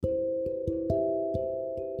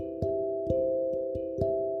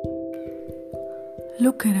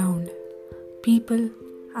Look around, people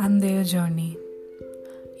and their journey.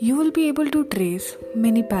 You will be able to trace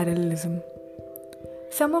many parallelism.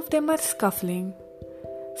 Some of them are scuffling,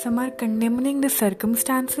 some are condemning the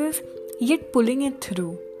circumstances yet pulling it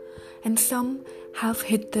through, and some have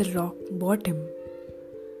hit the rock bottom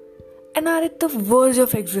and are at the verge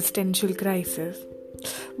of existential crisis.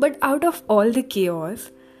 But out of all the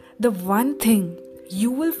chaos, the one thing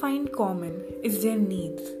you will find common is their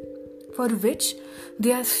needs, for which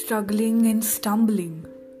they are struggling and stumbling.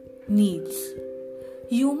 Needs.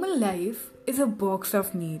 Human life is a box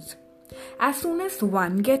of needs. As soon as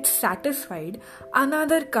one gets satisfied,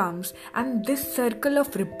 another comes, and this circle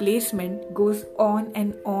of replacement goes on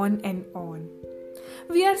and on and on.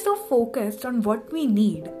 We are so focused on what we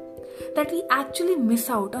need that we actually miss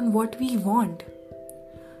out on what we want.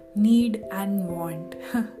 Need and want.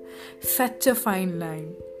 Such a fine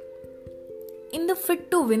line. In the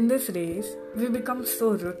fit to win this race, we become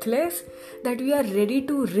so ruthless that we are ready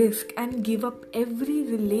to risk and give up every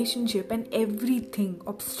relationship and everything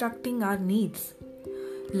obstructing our needs.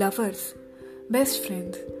 Lovers, best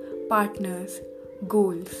friends, partners,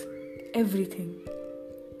 goals, everything.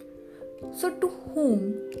 So to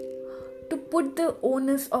whom to put the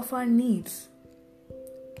onus of our needs?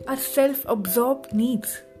 Our self-absorbed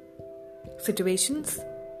needs. Situations,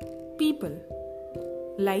 people,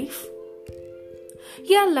 life.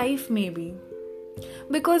 Yeah, life maybe.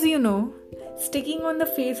 Because sticking on the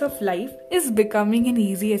face of life is becoming an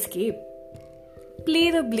easy escape. Play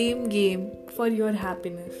the blame game for your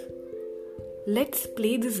happiness. Let's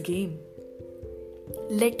play this game.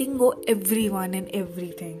 Letting go everyone and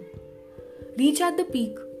everything. Reach at the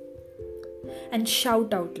peak and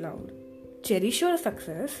shout out loud. Cherish your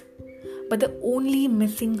success, but the only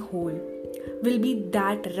missing hole will be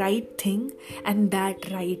that right thing and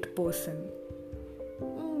that right person.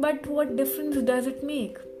 But what difference does it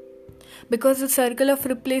make? Because the circle of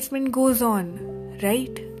replacement goes on,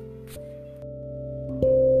 right?